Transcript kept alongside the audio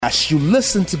As you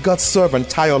listen to God's servant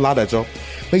Tayo Ladajo,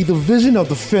 may the vision of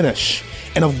the finish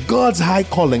and of God's high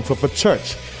calling for the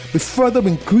church be further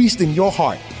increased in your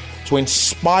heart to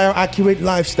inspire accurate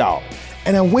lifestyle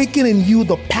and awaken in you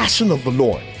the passion of the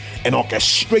Lord and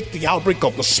orchestrate the outbreak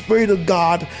of the Spirit of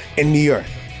God in the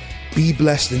earth. Be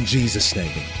blessed in Jesus'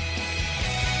 name.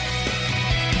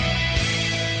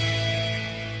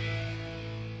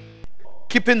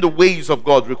 Keeping the ways of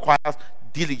God requires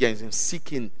diligence in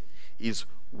seeking His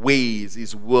ways,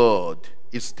 His word,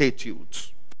 His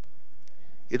statutes.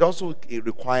 It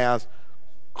requires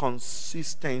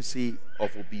consistency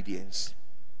of obedience.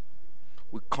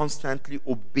 We constantly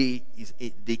obey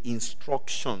the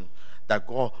instruction that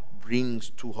God brings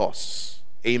to us.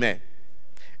 Amen.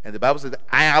 And the Bible says,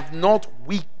 I have not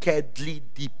wickedly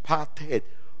departed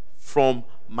from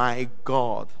my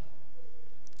God.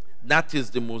 That is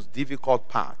the most difficult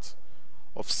part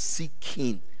of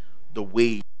seeking the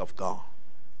way of God.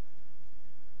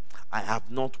 I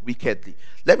have not wickedly.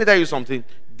 Let me tell you something.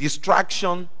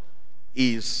 Distraction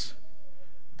is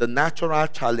the natural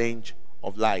challenge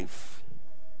of life.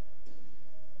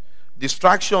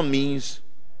 Distraction means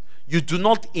you do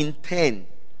not intend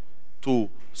to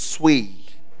sway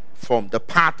from the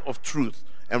path of truth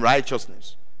and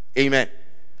righteousness. Amen.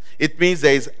 It means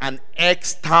there is an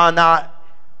external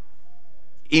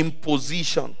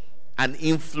imposition and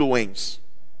influence.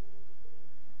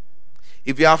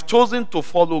 If you have chosen to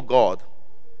follow God,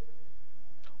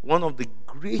 one of the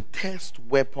greatest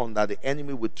weapons that the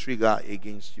enemy will trigger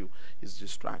against you is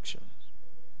distractions.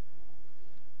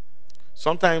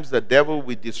 Sometimes the devil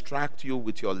will distract you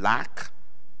with your lack.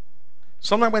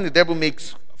 Sometimes when the devil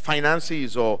makes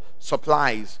finances or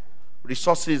supplies,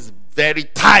 resources very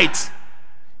tight,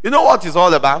 you know what it's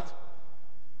all about?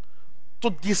 To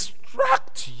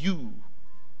distract you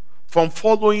from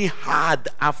following hard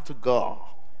after God.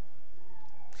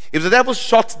 If the devil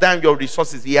shuts down your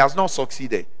resources, he has not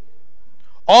succeeded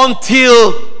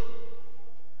until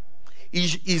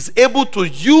he is able to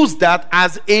use that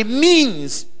as a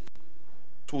means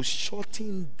to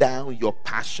shutting down your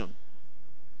passion.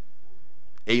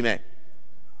 Amen.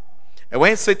 And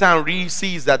when Satan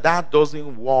sees that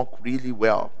doesn't work really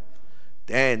well,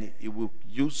 then he will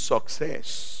use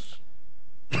success.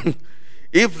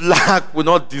 If lack will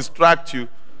not distract you,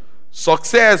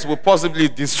 success will possibly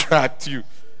distract you.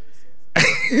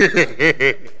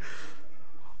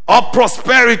 Or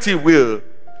prosperity will.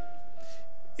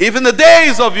 If in the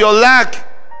days of your lack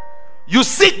you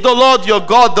seek the Lord your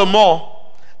God the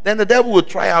more, then the devil will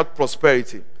try out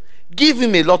prosperity. Give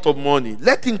him a lot of money.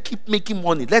 Let him keep making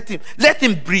money. Let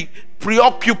him be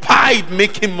preoccupied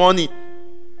making money.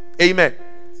 Amen.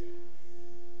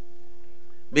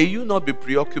 May you not be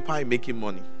preoccupied making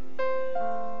money,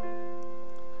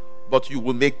 but you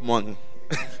will make money.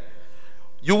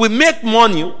 You will make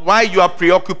money while you are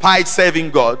preoccupied serving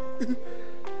God.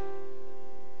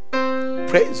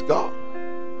 Praise God.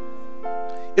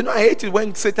 You know, I hate it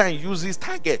when Satan uses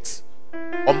targets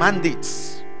or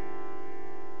mandates.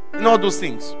 You know, all those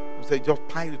things. You say, just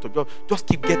pile it up. Just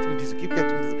keep getting busy. Keep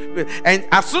getting busy. And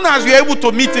as soon as you're able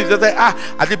to meet it, you say,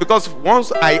 at least because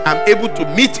once I am able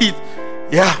to meet it,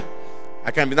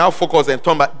 I can be now focused and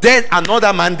turn back. Then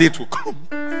another mandate will come.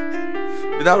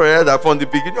 Without realizing that from the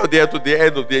beginning of the year to the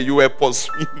end of the year, you were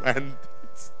pursuing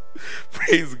mandates.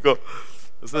 Praise God.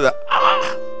 So that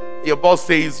your boss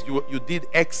says you did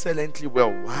excellently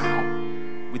well.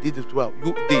 Wow, we did it well.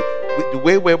 The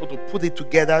way we're able to put it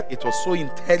together, it was so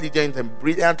intelligent and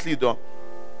brilliantly done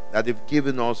that they've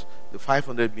given us the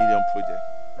 500 million project.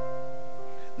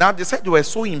 Now they said they were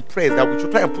so impressed that we should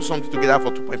try and put something together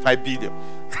for 2.5 billion.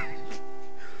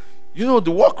 You know,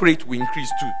 the work rate will increase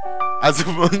too. As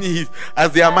the money,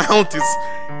 as the amount is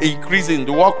increasing,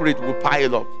 the work rate will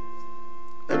pile up.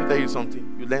 Let me tell you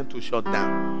something. You learn to shut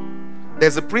down.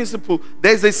 There's a principle.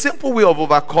 There's a simple way of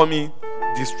overcoming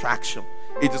distraction.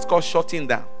 It is called shutting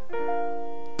down.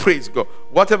 Praise God.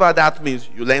 Whatever that means,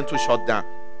 you learn to shut down.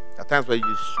 At times when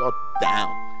you shut down,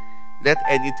 let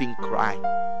anything cry,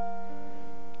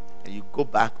 and you go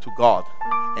back to God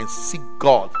and seek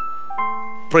God.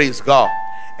 Praise God.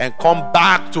 And come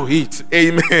back to it.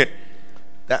 Amen.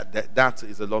 That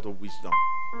is a lot of wisdom.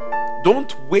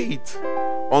 Don't wait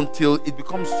until it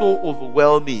becomes so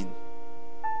overwhelming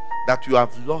that you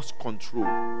have lost control.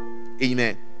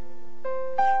 Amen.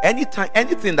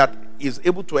 Anything that is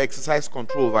able to exercise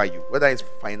control over you, whether it's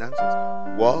finances,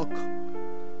 work,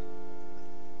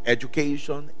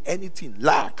 education, anything,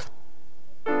 lack.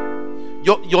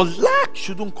 Your lack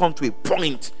shouldn't come to a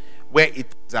point where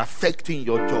it is affecting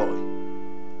your joy.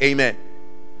 Amen.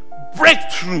 Break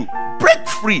through, break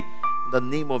free. In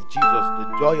the name of Jesus,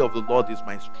 the joy of the Lord is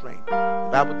my strength. The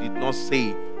Bible did not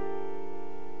say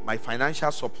my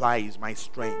financial supply is my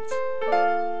strength.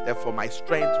 Therefore, my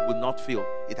strength will not fail.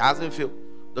 It hasn't failed.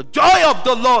 The joy of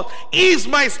the Lord is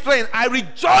my strength. I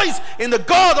rejoice in the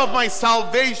God of my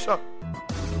salvation.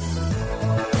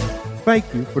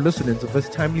 Thank you for listening to this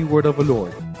timely word of the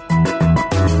Lord.